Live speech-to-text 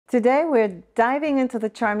Today we're diving into the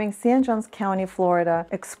charming St. Johns County, Florida,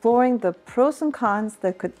 exploring the pros and cons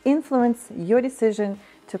that could influence your decision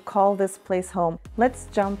to call this place home. Let's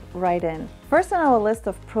jump right in. First on our list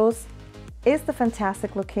of pros is the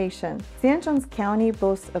fantastic location. St. Johns County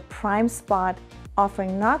boasts a prime spot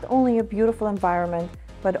offering not only a beautiful environment,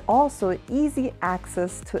 but also easy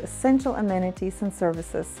access to essential amenities and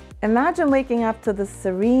services. Imagine waking up to the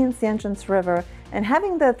serene St. Johns River and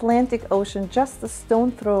having the Atlantic Ocean just a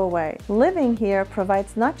stone throw away. Living here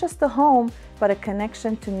provides not just a home, but a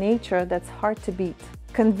connection to nature that's hard to beat.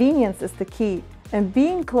 Convenience is the key, and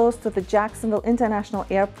being close to the Jacksonville International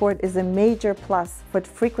Airport is a major plus for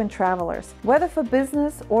frequent travelers. Whether for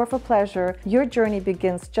business or for pleasure, your journey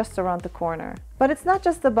begins just around the corner. But it's not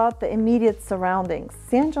just about the immediate surroundings.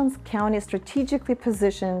 St. Johns County is strategically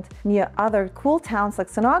positioned near other cool towns like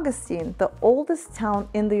St. Augustine, the oldest town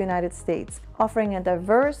in the United States, offering a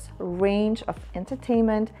diverse range of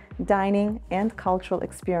entertainment, dining, and cultural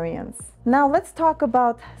experience. Now let's talk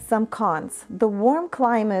about some cons. The warm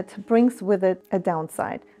climate brings with it a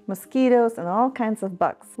downside: mosquitoes and all kinds of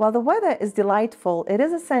bugs. While the weather is delightful, it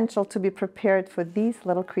is essential to be prepared for these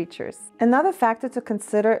little creatures. Another factor to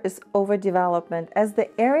consider is overdevelopment. As the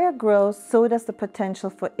area grows, so does the potential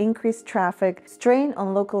for increased traffic, strain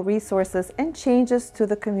on local resources, and changes to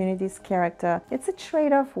the community's character. It's a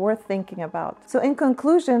trade-off worth thinking about. So in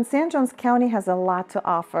conclusion, St. Johns County has a lot to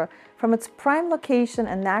offer, from its prime location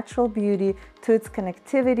and natural beauty to its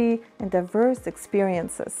connectivity and diverse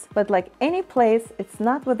experiences. But like any place, it's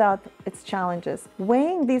not without its challenges.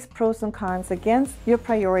 Weighing these pros and cons against your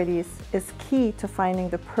priorities is key to finding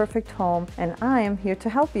the perfect home, and I am here to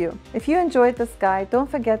help you. If you enjoyed this guide, don't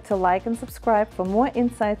forget to like and subscribe for more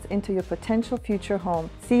insights into your potential future home.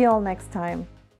 See you all next time.